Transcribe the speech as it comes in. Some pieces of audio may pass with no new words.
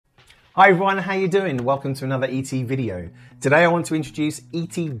Hi everyone, how you doing? Welcome to another ET video. Today I want to introduce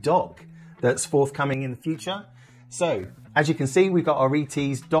eteeDock that's forthcoming in the future. So, as you can see, we've got our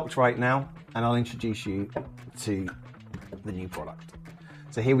etees docked right now, and I'll introduce you to the new product.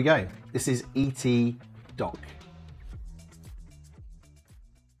 So here we go. This is eteeDock.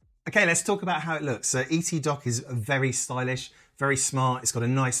 Okay, let's talk about how it looks. So eteeDock is very stylish, very smart. It's got a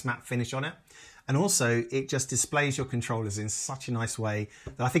nice matte finish on it. And also, it just displays your controllers in such a nice way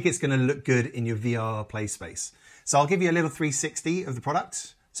that I think it's going to look good in your VR play space. So I'll give you a little 360 of the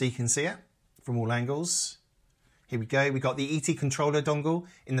product so you can see it from all angles. Here we go. We've got the eteeController dongle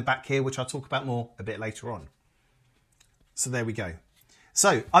in the back here, which I'll talk about more a bit later on. So there we go.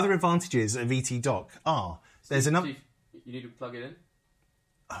 So other advantages of eteeDock are, there's enough... You need to plug it in?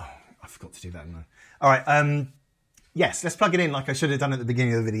 Oh, I forgot to do that, didn't I? All right, yes, let's plug it in like I should have done at the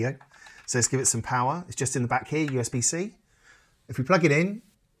beginning of the video. So let's give it some power. It's just in the back here, USB-C. If we plug it in,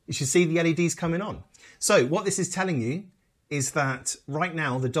 you should see the LEDs coming on. So what this is telling you is that right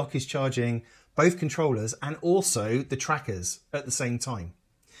now the dock is charging both controllers and also the trackers at the same time.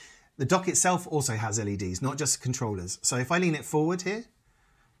 The dock itself also has LEDs, not just controllers. So if I lean it forward here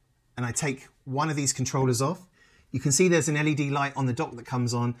and I take one of these controllers off, you can see there's an LED light on the dock that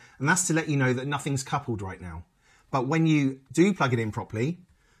comes on, and that's to let you know that nothing's coupled right now. But when you do plug it in properly,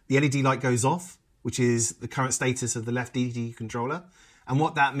 the LED light goes off, which is the current status of the left etee controller. And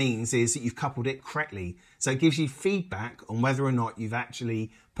what that means is that you've coupled it correctly. So it gives you feedback on whether or not you've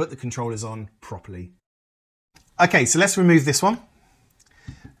actually put the controllers on properly. Okay, so let's remove this one.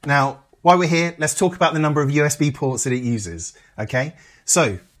 Now, while we're here, let's talk about the number of USB ports that it uses. Okay,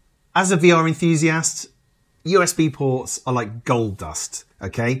 so as a VR enthusiast, USB ports are like gold dust.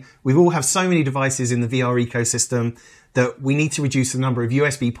 Okay, we all have so many devices in the VR ecosystem that we need to reduce the number of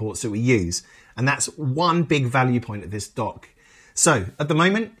USB ports that we use. And that's one big value point of this dock. So at the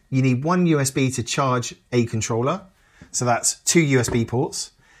moment, you need one USB to charge a controller. So that's 2 USB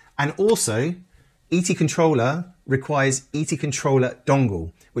ports. And also, eteeController requires eteeController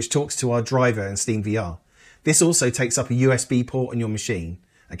dongle, which talks to our driver in Steam VR. This also takes up a USB port on your machine,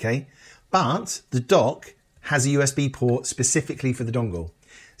 okay? But the dock has a USB port specifically for the dongle.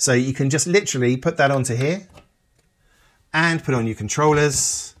 So you can just literally put that onto here and put on your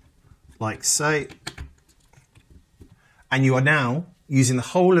controllers, like so. And you are now using the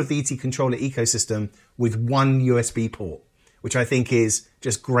whole of the eteeController ecosystem with one USB port, which I think is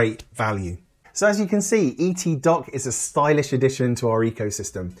just great value. So as you can see, eteeDock is a stylish addition to our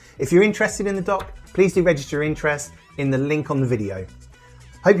ecosystem. If you're interested in the dock, please do register your interest in the link on the video.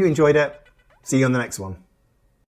 Hope you enjoyed it. See you on the next one.